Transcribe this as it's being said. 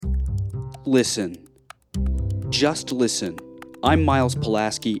Listen. Just listen. I'm Miles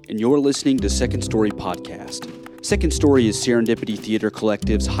Pulaski, and you're listening to Second Story Podcast. Second Story is Serendipity Theater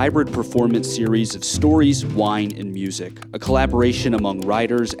Collective's hybrid performance series of stories, wine, and music, a collaboration among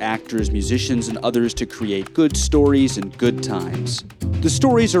writers, actors, musicians, and others to create good stories and good times. The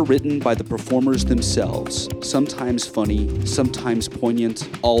stories are written by the performers themselves, sometimes funny, sometimes poignant,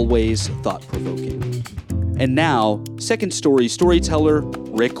 always thought-provoking. And now, Second Story storyteller,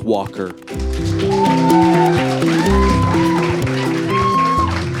 Rick Walker.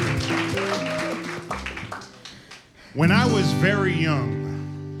 When I was very young,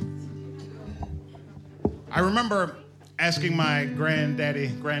 I remember asking my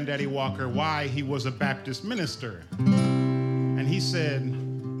Granddaddy Walker, why he was a Baptist minister. And he said,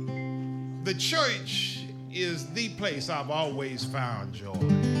 "The church is the place I've always found joy.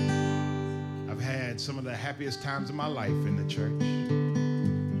 I've had some of the happiest times of my life in the church.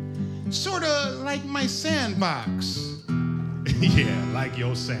 Sort of like my sandbox." Yeah, like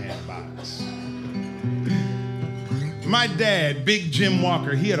your sandbox. My dad, Big Jim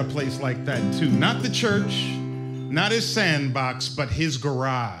Walker, he had a place like that too. Not the church, not his sandbox, but his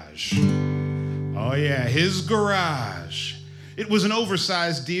garage. Oh yeah, his garage. It was an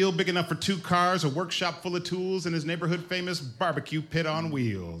oversized deal, big enough for 2 cars, a workshop full of tools, and his neighborhood famous barbecue pit on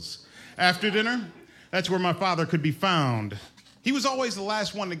wheels. After dinner, that's where my father could be found. He was always the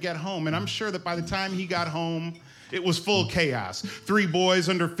last one to get home, and I'm sure that by the time he got home, it was full chaos. 3 boys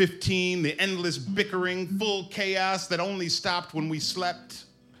under 15, the endless bickering, full chaos that only stopped when we slept.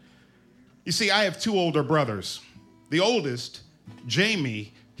 You see, I have 2 older brothers. The oldest,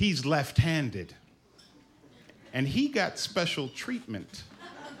 Jamie, he's left-handed. And he got special treatment.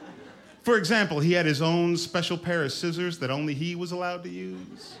 For example, he had his own special pair of scissors that only he was allowed to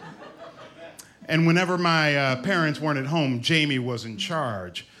use. And whenever my parents weren't at home, Jamie was in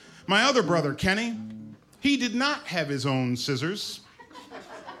charge. My other brother, Kenny, he did not have his own scissors,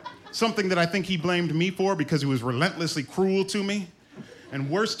 something that I think he blamed me for because he was relentlessly cruel to me. And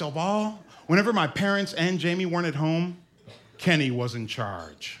worst of all, whenever my parents and Jamie weren't at home, Kenny was in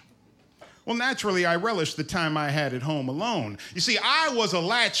charge. Well, naturally, I relished the time I had at home alone. You see, I was a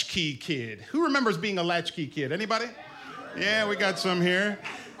latchkey kid. Who remembers being a latchkey kid? Anybody? Yeah, we got some here.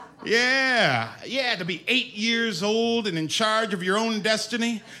 Yeah, to be 8 years old and in charge of your own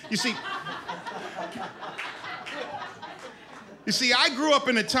destiny. You see, I grew up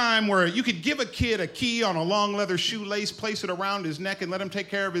in a time where you could give a kid a key on a long leather shoelace, place it around his neck, and let him take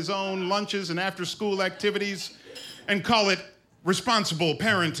care of his own lunches and after-school activities, and call it responsible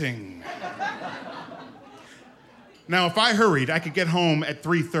parenting. Now, if I hurried, I could get home at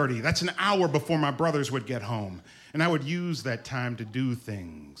 3:30. That's an hour before my brothers would get home, and I would use that time to do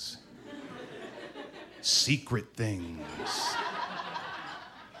things. Secret things.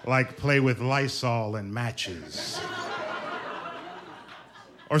 Like play with Lysol and matches.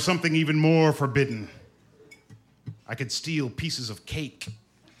 Or something even more forbidden. I could steal pieces of cake.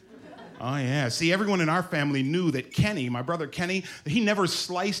 Oh yeah, see, everyone in our family knew that Kenny, my brother Kenny, he never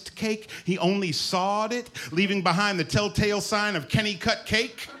sliced cake, he only sawed it, leaving behind the telltale sign of Kenny cut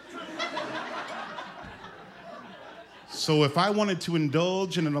cake. So if I wanted to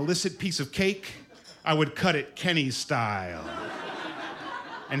indulge in an illicit piece of cake, I would cut it Kenny style.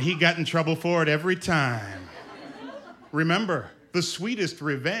 And he got in trouble for it every time. Remember, the sweetest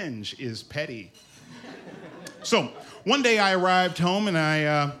revenge is petty. So, one day I arrived home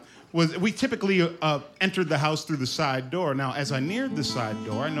and we typically entered the house through the side door. Now, as I neared the side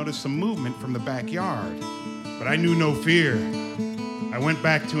door, I noticed some movement from the backyard. But I knew no fear. I went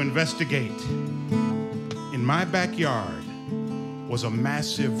back to investigate. In my backyard was a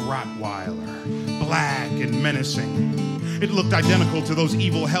massive Rottweiler, black and menacing. It looked identical to those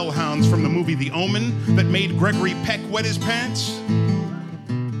evil hellhounds from the movie The Omen that made Gregory Peck wet his pants.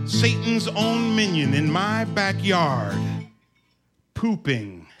 Satan's own minion in my backyard,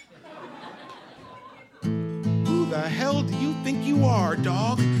 pooping. Who the hell do you think you are,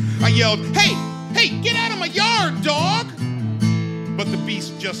 dog? I yelled, hey, get out of my yard, dog! But the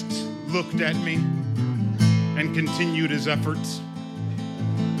beast just looked at me and continued his efforts.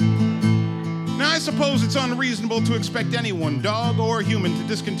 Now, I suppose it's unreasonable to expect anyone, dog or human, to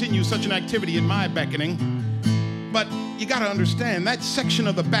discontinue such an activity at my beckoning. But you gotta understand, that section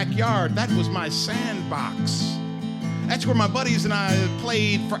of the backyard, that was my sandbox. That's where my buddies and I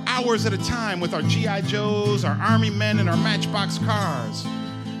played for hours at a time with our G.I. Joes, our Army men, and our Matchbox cars.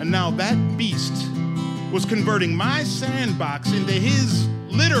 And now that beast was converting my sandbox into his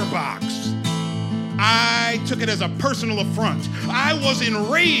litter box. I took it as a personal affront. I was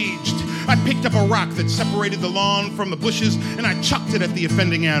enraged. I picked up a rock that separated the lawn from the bushes, and I chucked it at the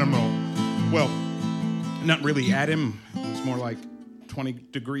offending animal. Well, not really at him. It was more like 20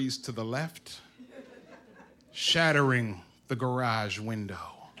 degrees to the left, shattering the garage window.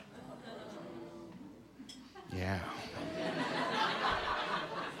 Yeah.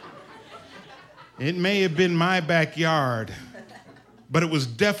 It may have been my backyard, but it was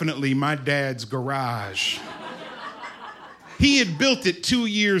definitely my dad's garage. He had built it 2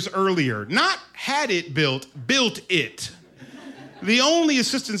 years earlier. Not had it built it. The only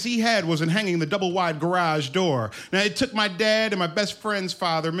assistance he had was in hanging the double-wide garage door. Now, it took my dad and my best friend's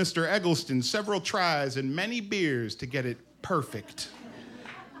father, Mr. Eggleston, several tries and many beers to get it perfect.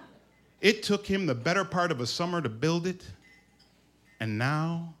 It took him the better part of a summer to build it, and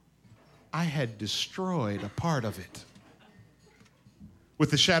now I had destroyed a part of it.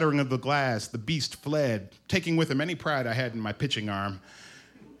 With the shattering of the glass, the beast fled, taking with him any pride I had in my pitching arm.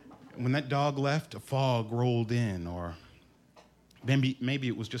 When that dog left, a fog rolled in, or maybe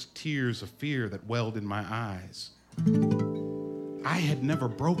it was just tears of fear that welled in my eyes. I had never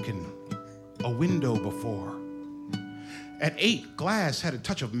broken a window before. At 8, glass had a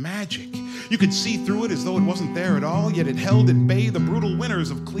touch of magic. You could see through it as though it wasn't there at all, yet it held at bay the brutal winters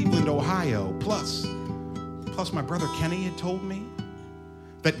of Cleveland, Ohio. Plus my brother Kenny had told me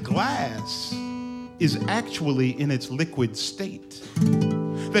that glass is actually in its liquid state.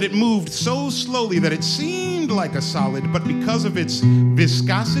 That it moved so slowly that it seemed like a solid, but because of its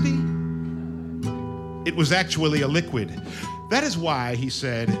viscosity, it was actually a liquid. That is why, he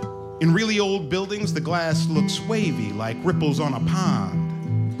said, in really old buildings, the glass looks wavy, like ripples on a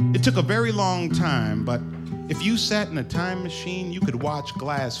pond. It took a very long time, but if you sat in a time machine, you could watch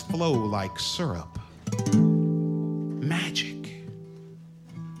glass flow like syrup. Magic.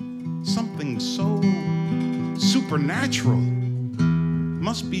 Something so supernatural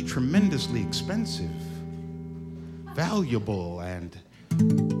must be tremendously expensive, valuable, and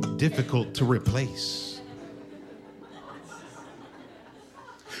difficult to replace.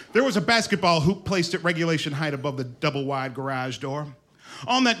 There was a basketball hoop placed at regulation height above the double-wide garage door.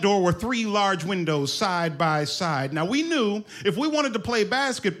 On that door were 3 large windows side by side. Now, we knew if we wanted to play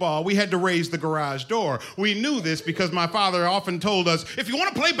basketball, we had to raise the garage door. We knew this because my father often told us, if you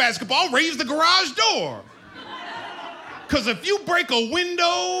want to play basketball, raise the garage door. Because if you break a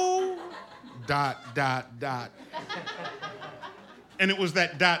window, ... And it was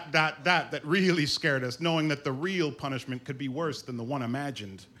that ... that really scared us, knowing that the real punishment could be worse than the one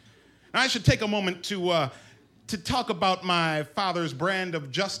imagined. Now, I should take a moment to talk about my father's brand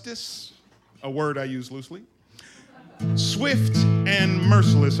of justice, a word I use loosely. Swift and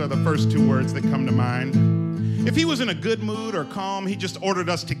merciless are the first 2 words that come to mind. If he was in a good mood or calm, he just ordered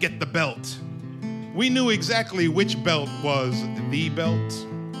us to get the belt. We knew exactly which belt was the belt.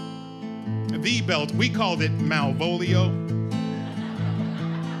 The belt, we called it Malvolio.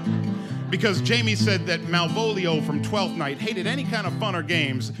 Because Jamie said that Malvolio from Twelfth Night hated any kind of fun or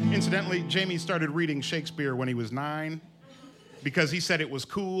games. Incidentally, Jamie started reading Shakespeare when he was 9 because he said it was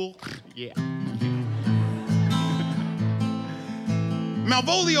cool. Yeah.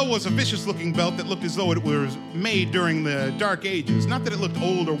 Malvolio was a vicious-looking belt that looked as though it was made during the Dark Ages. Not that it looked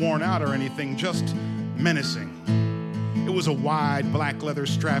old or worn out or anything, just menacing. It was a wide black leather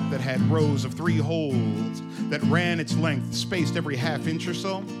strap that had rows of 3 holes that ran its length, spaced every half inch or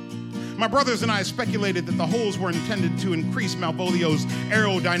so. My brothers and I speculated that the holes were intended to increase Malvolio's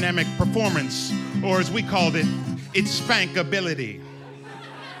aerodynamic performance, or as we called it, its spankability.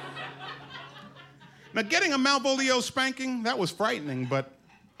 Now, getting a Malvolio spanking, that was frightening, but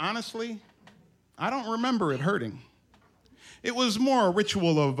honestly, I don't remember it hurting. It was more a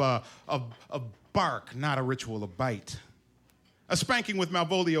ritual of bark, not a ritual of bite. A spanking with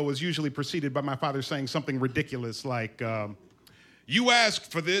Malvolio was usually preceded by my father saying something ridiculous like, you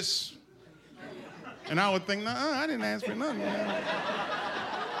asked for this. And I would think, no, I didn't ask for nothing.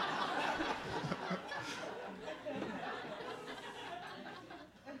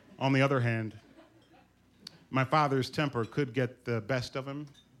 On the other hand, my father's temper could get the best of him,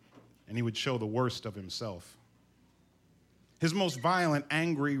 and he would show the worst of himself. His most violent,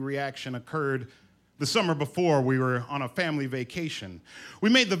 angry reaction occurred the summer before we were on a family vacation. We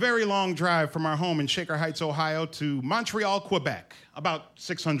made the very long drive from our home in Shaker Heights, Ohio, to Montreal, Quebec, about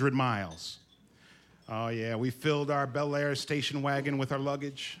 600 miles. Oh, yeah, we filled our Bel Air station wagon with our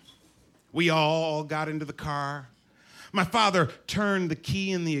luggage. We all got into the car. My father turned the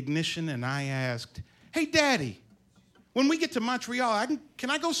key in the ignition, and I asked, hey, Daddy, when we get to Montreal, can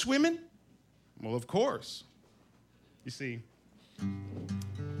I go swimming? Well, of course. You see,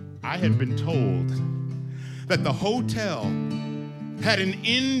 I had been told that the hotel had an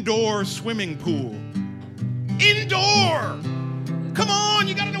indoor swimming pool. Indoor! Come on,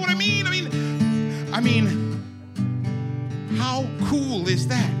 you gotta know what I mean. I mean, how cool is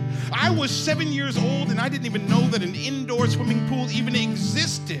that? I was 7 years old and I didn't even know that an indoor swimming pool even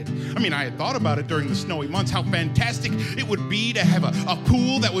existed. I mean, I had thought about it during the snowy months, how fantastic it would be to have a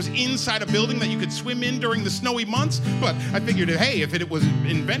pool that was inside a building that you could swim in during the snowy months. But I figured, hey, if it was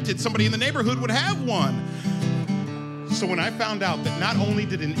invented, somebody in the neighborhood would have one. So when I found out that not only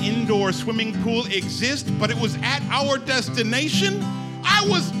did an indoor swimming pool exist, but it was at our destination, I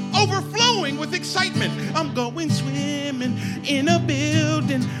was overflowing with excitement. I'm going swimming in a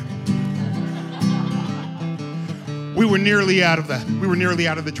building. We were nearly out of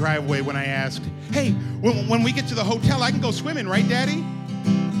the driveway when I asked, hey, when we get to the hotel, I can go swimming, right, Daddy?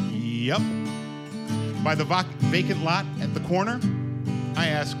 Yup. By the vacant lot at the corner, I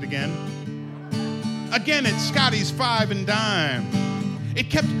asked again. Again at Scotty's Five and Dime. It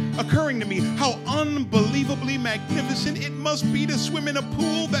kept occurring to me how unbelievably magnificent it must be to swim in a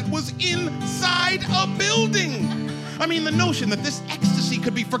pool that was inside a building. I mean, the notion that this ecstasy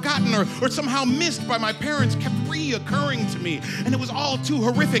could be forgotten or somehow missed by my parents kept reoccurring to me, and it was all too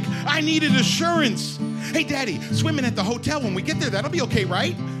horrific. I needed assurance. Hey, Daddy, swimming at the hotel when we get there, that'll be okay,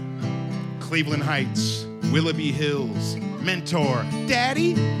 right? Cleveland Heights, Willoughby Hills, Mentor,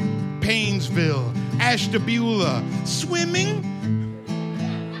 Daddy, Painesville, Ashtabula, swimming,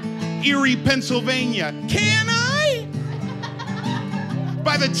 Erie, Pennsylvania, can I?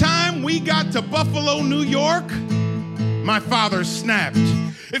 By the time we got to Buffalo, New York, my father snapped.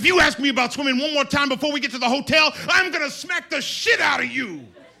 If you ask me about swimming one more time before we get to the hotel, I'm gonna smack the shit out of you.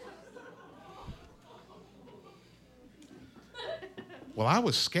 Well, I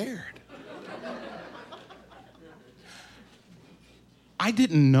was scared. I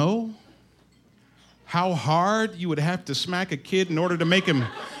didn't know how hard you would have to smack a kid in order to make him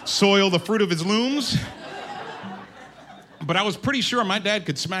soil the fruit of his looms. But I was pretty sure my dad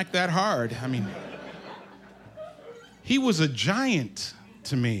could smack that hard. I mean, he was a giant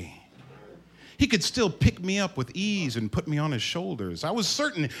to me. He could still pick me up with ease and put me on his shoulders. I was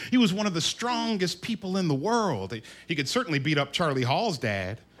certain he was one of the strongest people in the world. He could certainly beat up Charlie Hall's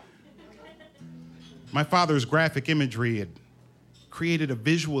dad. My father's graphic imagery had created a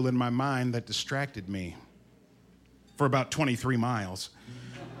visual in my mind that distracted me for about 23 miles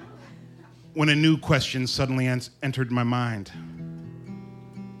when a new question suddenly entered my mind.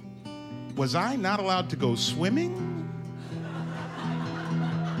 Was I not allowed to go swimming?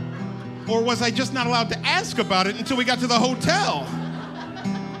 Or was I just not allowed to ask about it until we got to the hotel?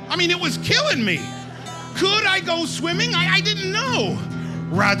 I mean, it was killing me. Could I go swimming? I didn't know.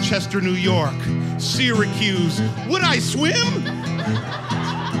 Rochester, New York, Syracuse. Would I swim?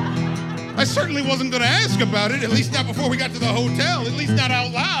 I certainly wasn't going to ask about it, at least not before we got to the hotel, at least not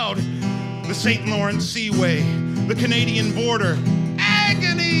out loud. The St. Lawrence Seaway, the Canadian border,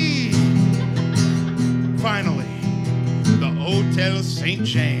 agony! Finally, the Hotel St.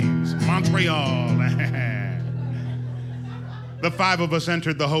 James, Montreal. The five of us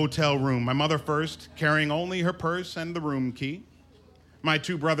entered the hotel room, my mother first, carrying only her purse and the room key. My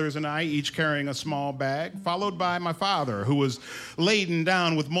two brothers and I, each carrying a small bag, followed by my father, who was laden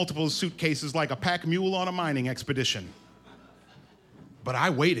down with multiple suitcases like a pack mule on a mining expedition. But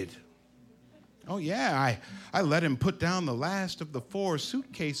I waited. Oh yeah, I let him put down the last of the 4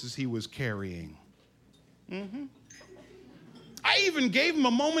 suitcases he was carrying. I even gave him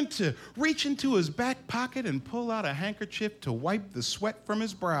a moment to reach into his back pocket and pull out a handkerchief to wipe the sweat from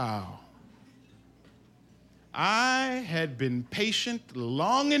his brow. I had been patient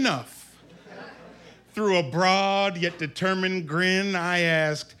long enough. Through a broad yet determined grin, I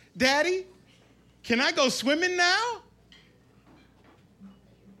asked, Daddy, can I go swimming now?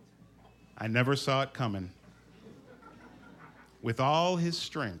 I never saw it coming. With all his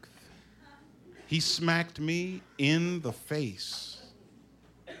strength, he smacked me in the face.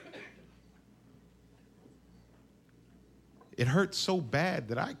 It hurt so bad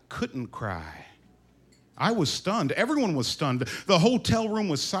that I couldn't cry. I was stunned. Everyone was stunned. The hotel room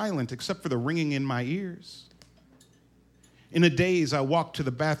was silent except for the ringing in my ears. In a daze, I walked to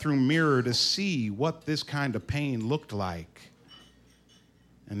the bathroom mirror to see what this kind of pain looked like.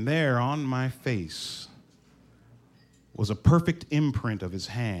 And there on my face was a perfect imprint of his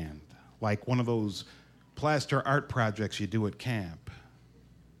hand, like one of those plaster art projects you do at camp.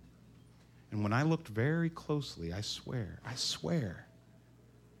 And when I looked very closely, I swear,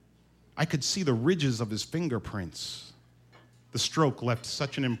 I could see the ridges of his fingerprints. The stroke left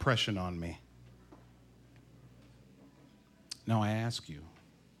such an impression on me. Now I ask you,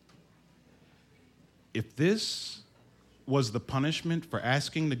 if this was the punishment for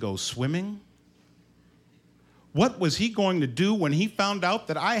asking to go swimming, What was he going to do when he found out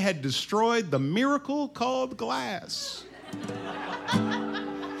that I had destroyed the miracle called glass?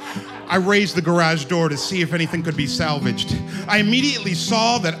 I raised the garage door to see if anything could be salvaged. I immediately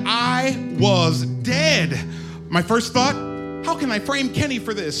saw that I was dead. My first thought, how can I frame Kenny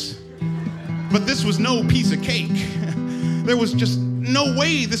for this? But this was no piece of cake. There was just no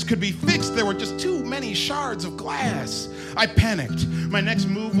way this could be fixed. There were just too many shards of glass. I panicked. My next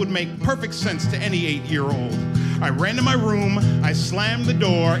move would make perfect sense to any 8-year-old. I ran to my room, I slammed the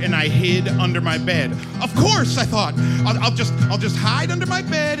door, and I hid under my bed. Of course, I thought, I'll just hide under my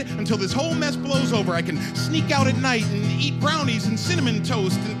bed until this whole mess blows over. I can sneak out at night and eat brownies and cinnamon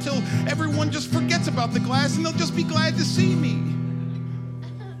toast until everyone just forgets about the glass and they'll just be glad to see me.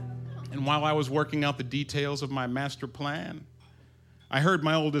 And while I was working out the details of my master plan, I heard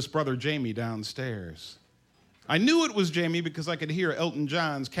my oldest brother Jamie downstairs. I knew it was Jamie because I could hear Elton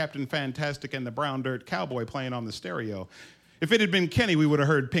John's Captain Fantastic and the Brown Dirt Cowboy playing on the stereo. If it had been Kenny, we would have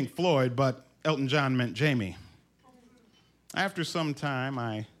heard Pink Floyd, but Elton John meant Jamie. After some time,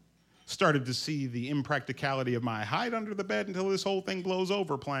 I started to see the impracticality of my hide under the bed until this whole thing blows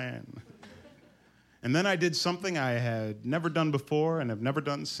over plan. And then I did something I had never done before and have never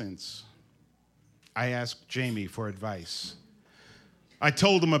done since. I asked Jamie for advice. I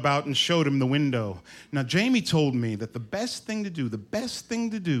told him about and showed him the window. Now, Jamie told me that the best thing to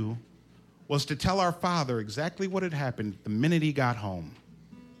do was to tell our father exactly what had happened the minute he got home.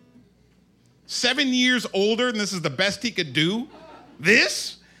 7 years older, and this is the best he could do?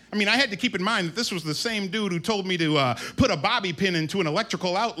 This? I mean, I had to keep in mind that this was the same dude who told me to put a bobby pin into an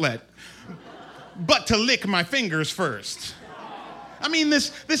electrical outlet, but to lick my fingers first. I mean,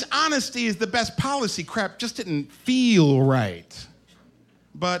 this honesty is the best policy crap just didn't feel right.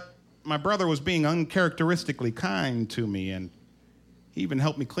 But my brother was being uncharacteristically kind to me, and he even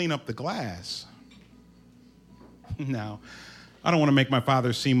helped me clean up the glass. Now, I don't want to make my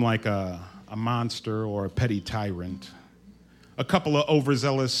father seem like a monster or a petty tyrant. A couple of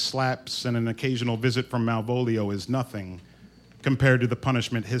overzealous slaps and an occasional visit from Malvolio is nothing compared to the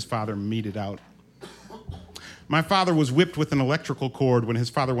punishment his father meted out. My father was whipped with an electrical cord when his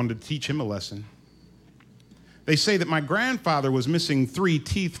father wanted to teach him a lesson. They say that my grandfather was missing 3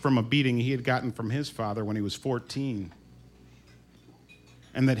 teeth from a beating he had gotten from his father when he was 14.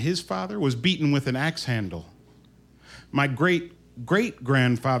 And that his father was beaten with an axe handle. My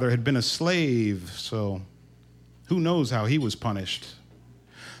great-great-grandfather had been a slave, so who knows how he was punished.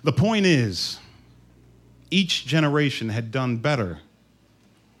 The point is, each generation had done better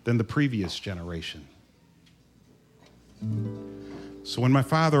than the previous generation. So when my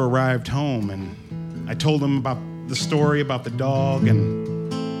father arrived home and I told him about the story about the dog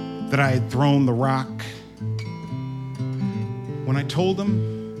and that I had thrown the rock, when I told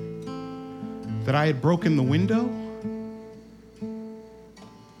him that I had broken the window,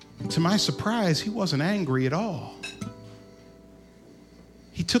 to my surprise, he wasn't angry at all.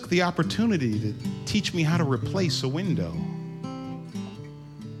 He took the opportunity to teach me how to replace a window.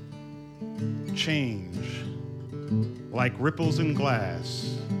 Change, like ripples in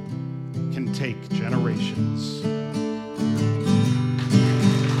glass, can take generations.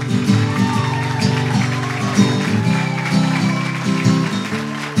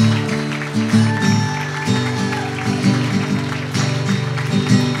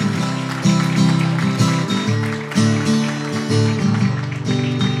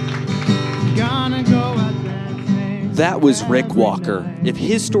 That was Rick Walker. If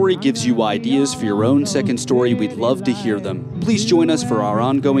his story gives you ideas for your own second story, we'd love to hear them. Please join us for our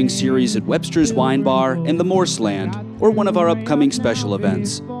ongoing series at Webster's Wine Bar and the Morseland, or one of our upcoming special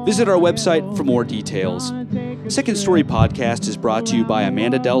events. Visit our website for more details. Second Story Podcast is brought to you by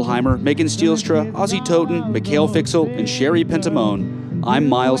Amanda Delheimer, Megan Steelstra, Ozzy Toten, Mikhail Fixel, and Sherry Pentamone. I'm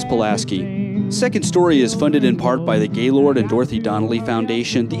Miles Pulaski. Second Story is funded in part by the Gaylord and Dorothy Donnelly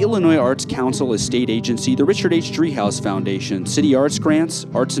Foundation, the Illinois Arts Council, a state agency, the Richard H. Driehaus Foundation, City Arts Grants,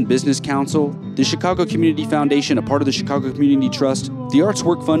 Arts and Business Council, the Chicago Community Foundation, a part of the Chicago Community Trust, the Arts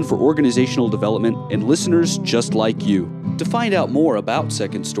Work Fund for Organizational Development, and listeners just like you. To find out more about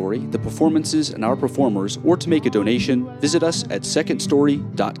Second Story, the performances, and our performers, or to make a donation, visit us at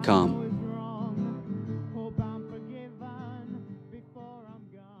secondstory.com.